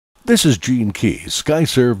This is Gene Key,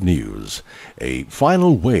 Skyserve News. A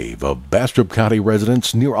final wave of Bastrop County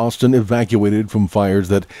residents near Austin evacuated from fires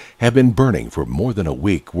that have been burning for more than a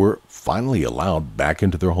week were finally allowed back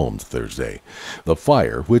into their homes Thursday. The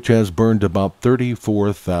fire, which has burned about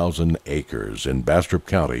 34,000 acres in Bastrop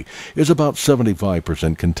County, is about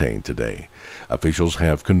 75% contained today. Officials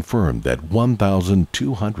have confirmed that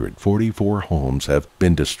 1,244 homes have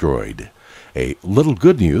been destroyed. A little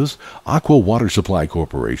good news, Aqua Water Supply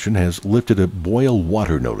Corporation has lifted a boil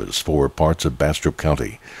water notice for parts of Bastrop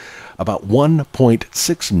County. About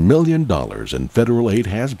 $1.6 million in federal aid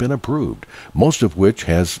has been approved, most of which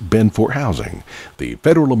has been for housing. The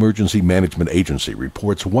Federal Emergency Management Agency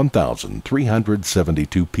reports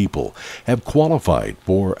 1,372 people have qualified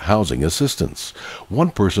for housing assistance. One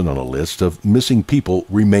person on a list of missing people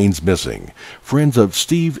remains missing. Friends of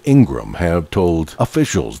Steve Ingram have told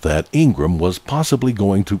officials that Ingram was possibly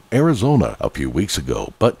going to Arizona a few weeks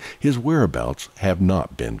ago, but his whereabouts have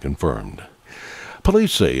not been confirmed.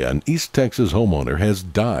 Police say an East Texas homeowner has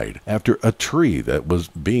died after a tree that was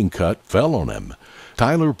being cut fell on him.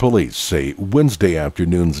 Tyler police say Wednesday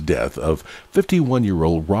afternoon's death of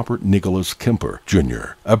 51-year-old Robert Nicholas Kemper,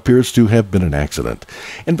 Jr. appears to have been an accident.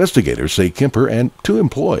 Investigators say Kemper and two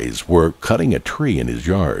employees were cutting a tree in his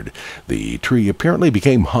yard. The tree apparently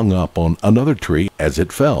became hung up on another tree as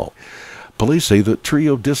it fell. Police say the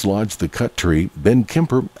trio dislodged the cut tree, then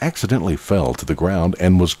Kemper accidentally fell to the ground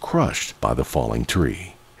and was crushed by the falling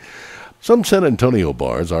tree. Some San Antonio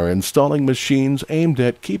bars are installing machines aimed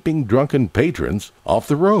at keeping drunken patrons off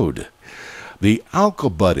the road. The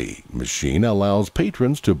AlcoBuddy machine allows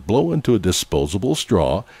patrons to blow into a disposable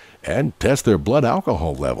straw and test their blood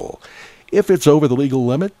alcohol level. If it's over the legal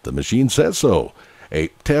limit, the machine says so. A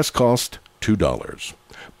test costs $2.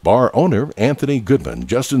 Bar owner Anthony Goodman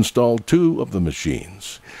just installed two of the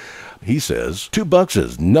machines. He says $2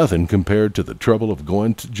 is nothing compared to the trouble of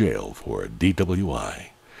going to jail for a DWI.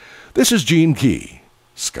 This is Gene Key,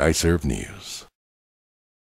 Skyserve News.